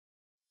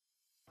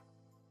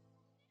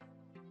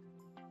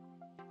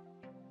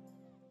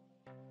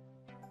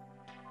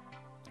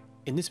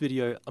In this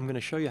video, I'm going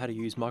to show you how to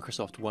use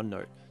Microsoft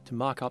OneNote to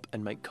mark up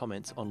and make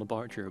comments on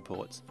laboratory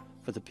reports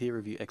for the peer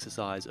review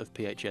exercise of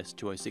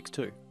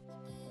PHS2062.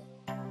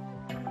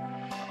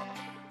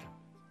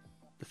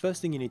 The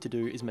first thing you need to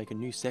do is make a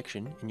new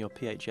section in your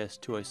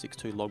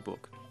PHS2062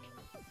 logbook.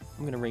 I'm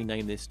going to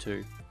rename this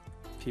to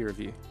Peer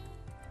Review.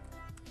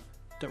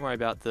 Don't worry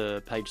about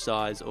the page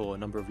size or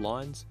number of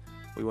lines,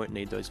 we won't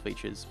need those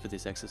features for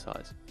this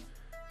exercise.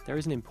 There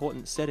is an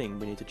important setting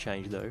we need to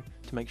change though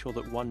to make sure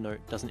that OneNote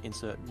doesn't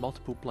insert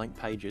multiple blank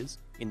pages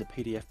in the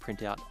PDF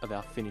printout of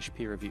our finished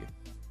peer review.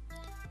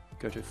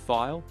 Go to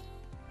File,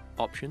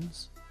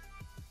 Options,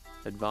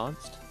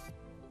 Advanced,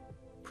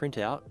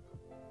 Printout,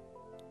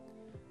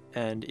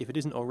 and if it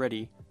isn't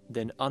already,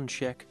 then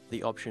uncheck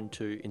the option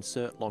to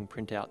insert long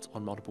printouts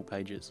on multiple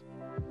pages.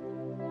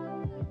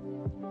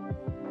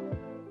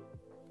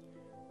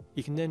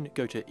 You can then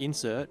go to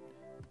Insert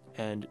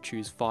and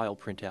choose File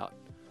Printout.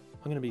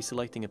 I'm going to be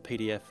selecting a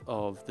PDF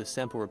of the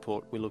sample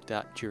report we looked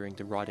at during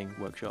the writing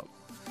workshop.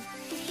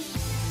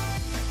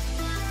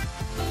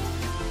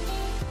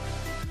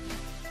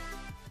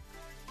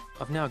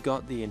 I've now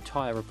got the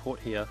entire report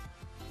here,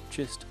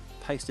 just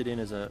pasted in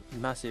as a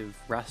massive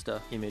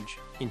raster image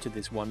into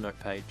this OneNote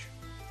page.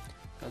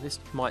 Now, this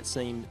might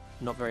seem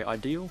not very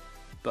ideal,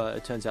 but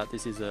it turns out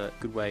this is a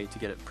good way to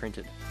get it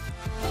printed.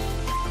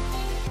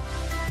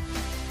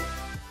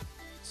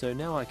 So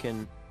now I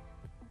can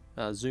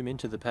zoom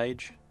into the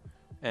page,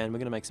 and we're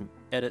going to make some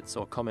edits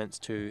or comments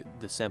to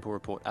the sample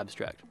report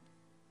abstract.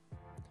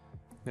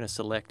 I'm going to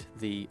select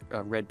the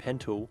red pen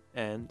tool,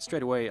 and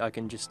straight away I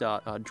can just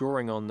start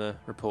drawing on the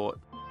report.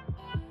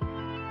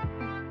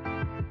 I'm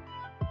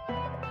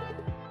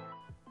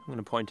going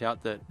to point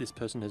out that this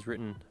person has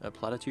written a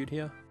platitude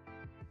here,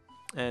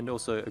 and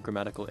also a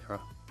grammatical error.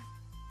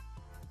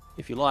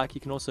 If you like,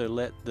 you can also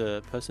let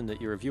the person that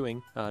you're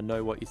reviewing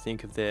know what you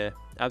think of their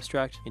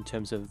abstract in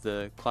terms of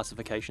the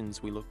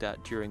classifications we looked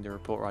at during the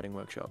report writing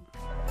workshop.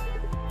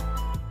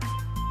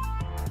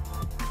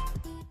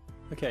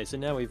 Okay, so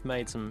now we've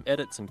made some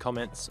edits and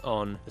comments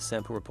on the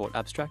sample report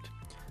abstract.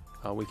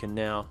 We can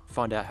now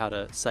find out how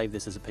to save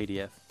this as a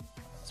PDF.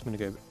 So I'm going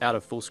to go out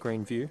of full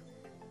screen view,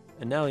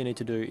 and now all you need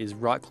to do is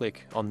right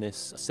click on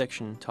this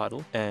section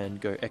title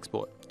and go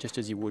export, just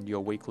as you would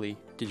your weekly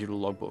digital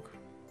logbook.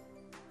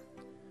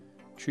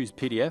 Choose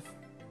PDF,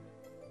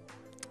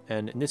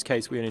 and in this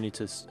case we only need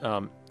to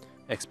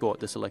export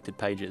the selected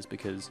pages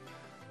because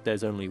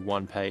there's only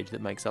one page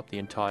that makes up the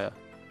entire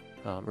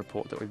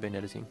report that we've been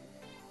editing.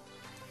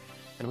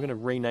 And we're going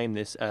to rename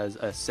this as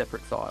a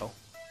separate file.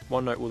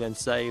 OneNote will then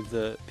save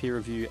the peer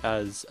review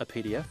as a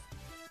PDF,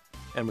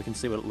 and we can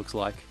see what it looks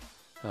like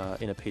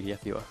in a PDF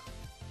viewer.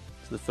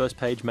 So the first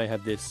page may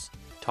have this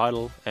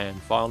title and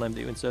file name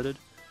that you inserted,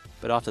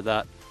 but after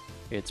that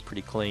it's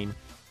pretty clean.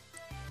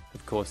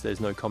 Of course, there's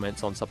no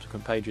comments on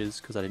subsequent pages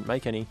because I didn't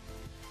make any,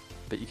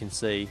 but you can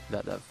see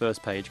that that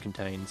first page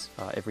contains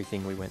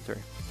everything we went through.